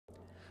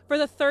For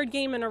the third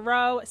game in a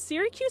row,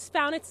 Syracuse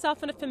found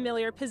itself in a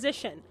familiar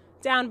position,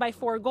 down by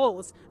 4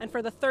 goals. And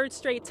for the third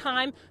straight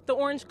time, the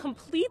Orange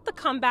complete the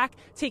comeback,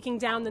 taking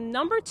down the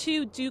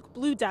No.2 Duke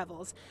Blue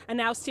Devils. And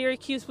now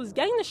Syracuse was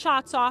getting the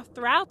shots off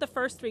throughout the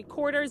first 3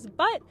 quarters,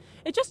 but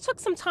it just took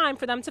some time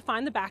for them to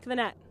find the back of the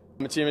net.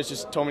 The team has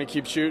just told me to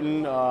keep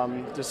shooting,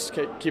 just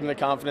keeping the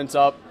confidence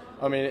up.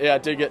 I mean, yeah,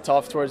 it did get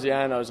tough towards the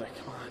end. I was like,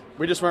 come on.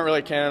 We just weren't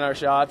really canning our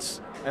shots.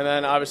 And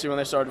then obviously when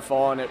they started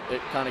falling, it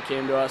kind of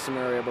came to us and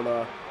we were able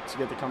to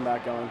get the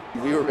comeback going.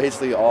 We were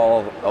basically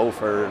all 0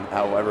 for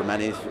however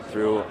many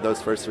through those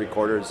first 3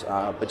 quarters,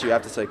 but you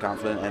have to stay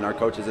confident, and our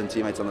coaches and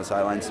teammates on the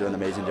sidelines do an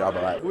amazing job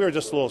of that. We were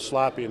just a little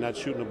sloppy and not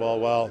shooting the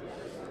ball well.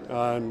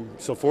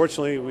 So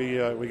fortunately,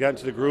 we got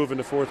into the groove in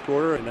the fourth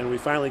quarter, and then we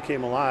finally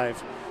came alive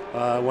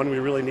when we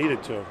really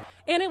needed to.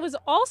 And it was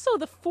also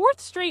the 4th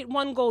straight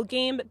 1-goal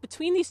game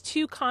between these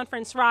 2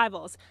 conference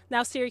rivals.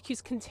 Now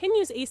Syracuse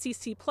continues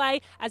ACC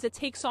play as it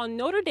takes on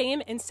Notre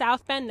Dame in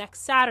South Bend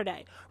next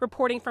Saturday.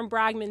 Reporting from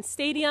Bragman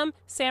Stadium,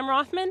 Sam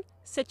Rothman,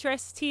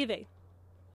 CitrusTV.